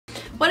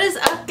What is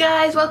up,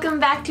 guys? Welcome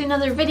back to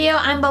another video.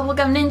 I'm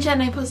Bubblegum Ninja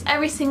and I post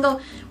every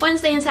single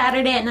Wednesday and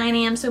Saturday at 9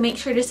 a.m. so make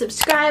sure to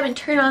subscribe and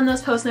turn on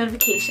those post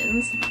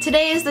notifications.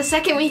 Today is the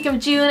second week of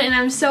June and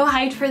I'm so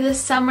hyped for this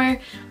summer.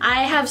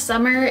 I have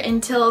summer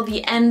until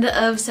the end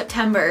of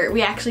September.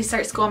 We actually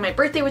start school on my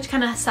birthday, which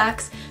kind of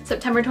sucks.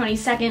 September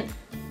 22nd.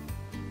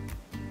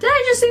 Did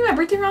I just say my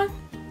birthday wrong?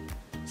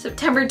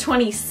 September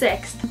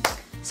 26th.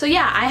 So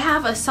yeah, I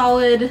have a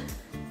solid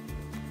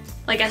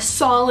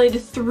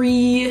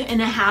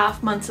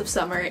 3.5 months of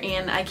summer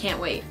and I can't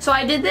wait. So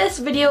I did this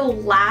video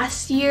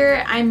last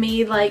year. I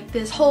made like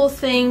this whole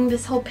thing,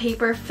 this whole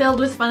paper filled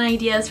with fun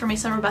ideas for my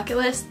summer bucket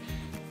list.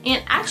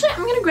 And actually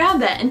I'm gonna grab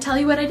that and tell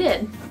you what I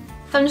did.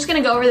 So I'm just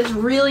gonna go over this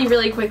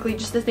really quickly,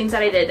 just the things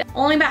that I did.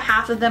 Only about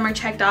half of them are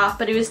checked off,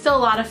 but it was still a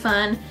lot of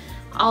fun.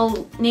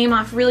 I'll name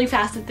off really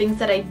fast the things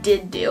that I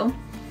did do.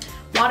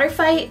 Water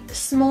fight,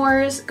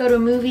 s'mores, go to a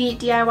movie,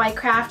 DIY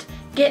craft,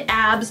 get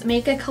abs,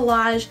 make a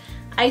collage,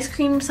 ice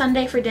cream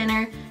sundae for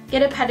dinner,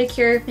 get a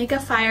pedicure, make a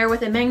fire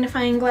with a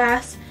magnifying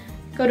glass,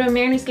 go to a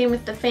Mariners game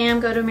with the fam,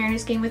 go to a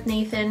Mariners game with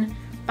Nathan,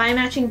 buy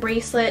matching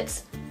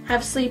bracelets,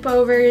 have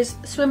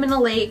sleepovers, swim in a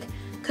lake,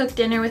 cook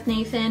dinner with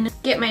Nathan,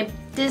 get my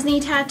Disney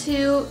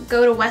tattoo,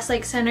 go to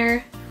Westlake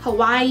Center,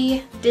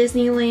 Hawaii,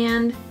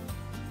 Disneyland.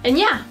 And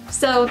yeah,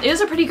 so it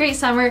was a pretty great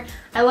summer.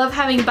 I love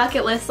having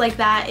bucket lists like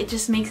that. It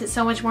just makes it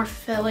so much more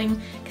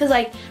fulfilling because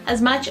like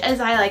as much as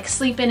I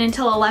sleep in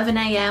until 11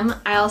 a.m.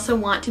 I also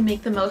want to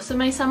make the most of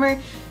my summer.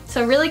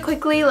 So really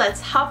quickly,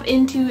 let's hop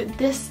into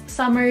this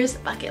summer's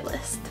bucket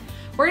list.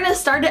 We're gonna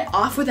start it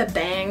off with a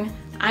bang.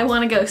 I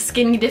want to go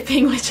skinny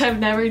dipping, which I've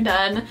never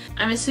done.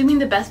 I'm assuming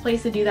the best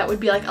place to do that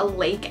would be like a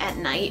lake at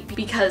night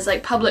because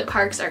like public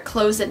parks are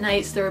closed at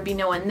night, so there would be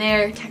no one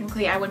there.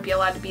 Technically I wouldn't be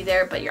allowed to be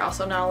there, but you're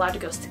also not allowed to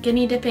go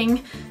skinny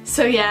dipping.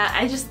 So yeah,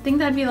 I just think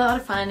that'd be a lot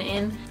of fun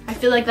and I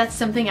feel like that's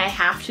something I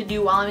have to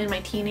do while I'm in my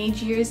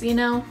teenage years, you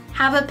know?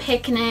 Have a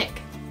picnic,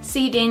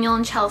 see Daniel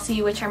and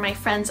Chelsea, which are my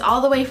friends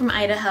all the way from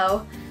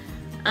Idaho.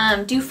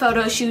 Do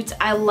photo shoots.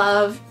 I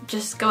love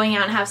just going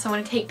out and have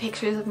someone take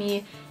pictures of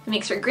me. It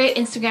makes for great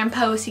Instagram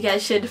posts. You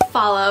guys should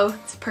follow.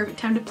 It's a perfect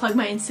time to plug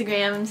my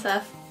Instagram and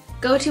stuff.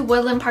 Go to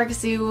Woodland Park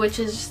Zoo, which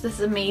is just this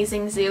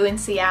amazing zoo in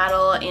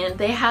Seattle, and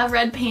they have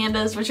red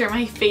pandas, which are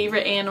my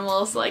favorite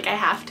animals, so like I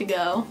have to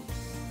go.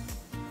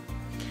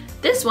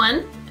 This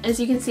one, as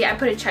you can see, I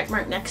put a check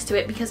mark next to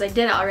it because I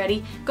did it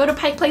already. Go to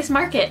Pike Place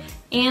Market,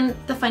 and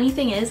the funny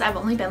thing is I've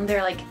only been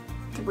there like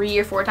 3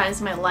 or 4 times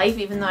in my life,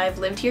 even though I've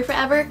lived here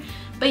forever.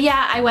 But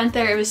yeah, I went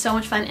there, it was so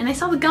much fun, and I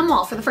saw the gum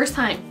wall for the first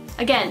time.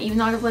 Again, even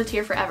though I've lived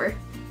here forever.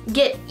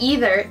 Get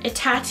either a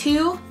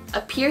tattoo, a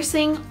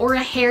piercing, or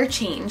a hair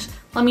change.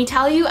 Let me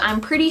tell you,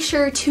 I'm pretty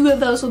sure 2 of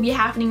those will be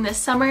happening this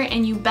summer,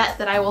 and you bet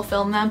that I will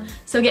film them,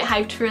 so get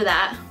hyped for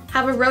that.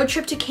 Have a road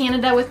trip to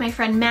Canada with my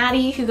friend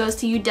Maddie, who goes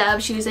to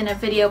UW. She was in a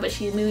video, but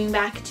she's moving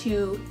back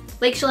to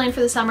Lake Chelan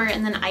for the summer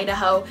and then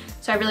Idaho,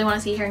 so I really want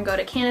to see her and go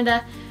to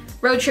Canada.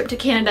 Road trip to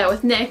Canada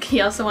with Nick,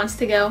 he also wants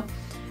to go.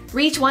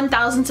 Reach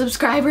 1,000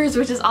 subscribers,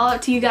 which is all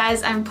up to you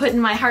guys. I'm putting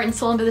my heart and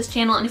soul into this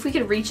channel, and if we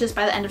could reach this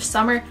by the end of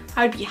summer,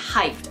 I would be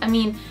hyped. I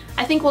mean,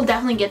 I think we'll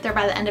definitely get there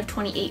by the end of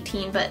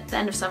 2018, but the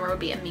end of summer would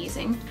be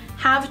amazing.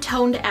 Have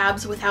toned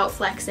abs without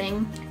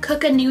flexing.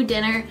 Cook a new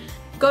dinner.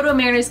 Go to a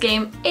Mariners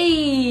game.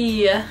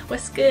 Hey,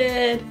 what's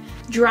good?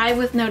 Drive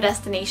with no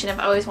destination. I've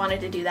always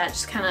wanted to do that.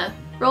 Just kind of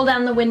roll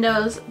down the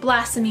windows,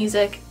 blast the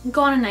music,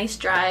 go on a nice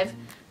drive.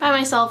 By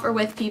myself or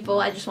with people,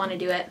 I just want to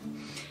do it.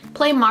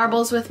 Play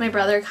marbles with my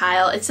brother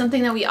Kyle. It's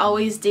something that we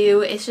always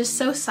do. It's just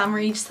so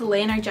summery just to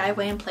lay in our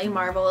driveway and play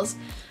marbles.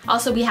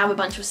 Also, we have a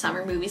bunch of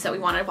summer movies that we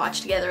want to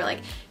watch together,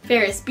 like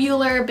Ferris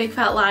Bueller, Big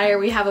Fat Liar.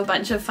 We have a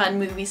bunch of fun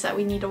movies that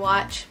we need to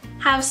watch.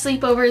 Have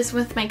sleepovers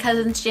with my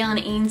cousins Jalen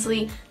and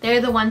Ainsley.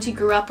 They're the ones who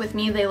grew up with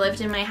me. They lived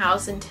in my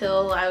house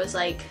until I was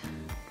like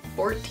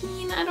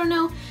 14, I don't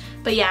know.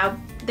 But yeah,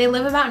 they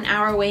live about an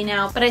hour away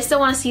now, but I still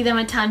want to see them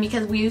a ton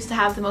because we used to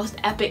have the most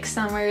epic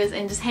summers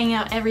and just hang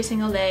out every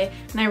single day,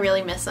 and I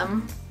really miss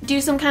them. Do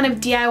some kind of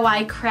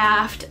DIY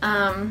craft.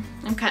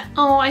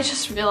 I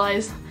just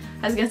realized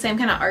I was gonna say I'm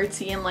kind of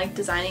artsy and like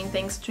designing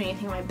things, doing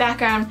anything in my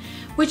background,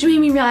 which made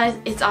me realize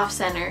it's off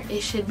center.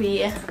 It should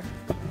be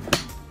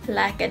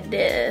like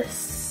this.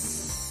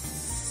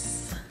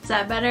 Is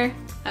that better?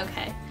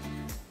 Okay.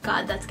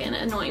 God, that's gonna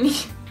annoy me.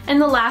 And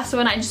the last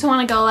one, I just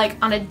want to go like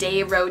on a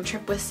day road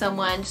trip with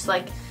someone, just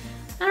like,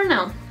 I don't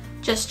know,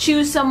 just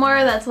choose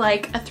somewhere that's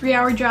like a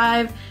 3-hour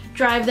drive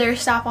there,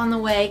 stop on the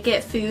way,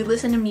 get food,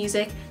 listen to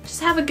music,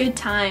 just have a good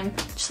time,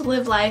 just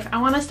live life.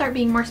 I want to start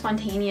being more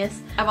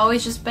spontaneous. I've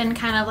always just been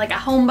kind of like a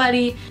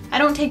homebody. I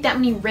don't take that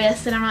many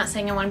risks, and I'm not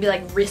saying I want to be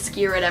like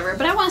risky or whatever,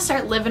 but I want to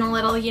start living a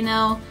little, you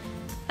know.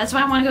 That's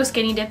why I want to go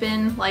skinny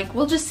dipping. Like,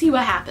 we'll just see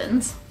what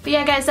happens. But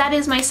yeah, guys, that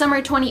is my summer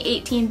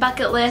 2018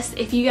 bucket list.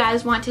 If you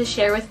guys want to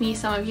share with me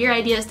some of your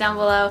ideas down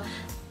below,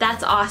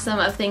 that's awesome,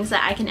 of things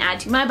that I can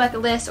add to my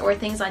bucket list or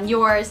things on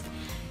yours.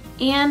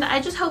 And I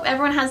just hope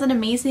everyone has an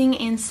amazing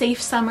and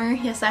safe summer.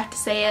 Yes, I have to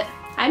say it.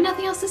 I have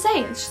nothing else to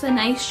say. It's just a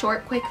nice,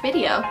 short, quick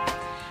video.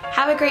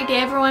 Have a great day,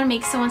 everyone.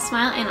 Make someone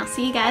smile, and I'll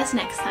see you guys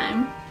next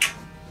time.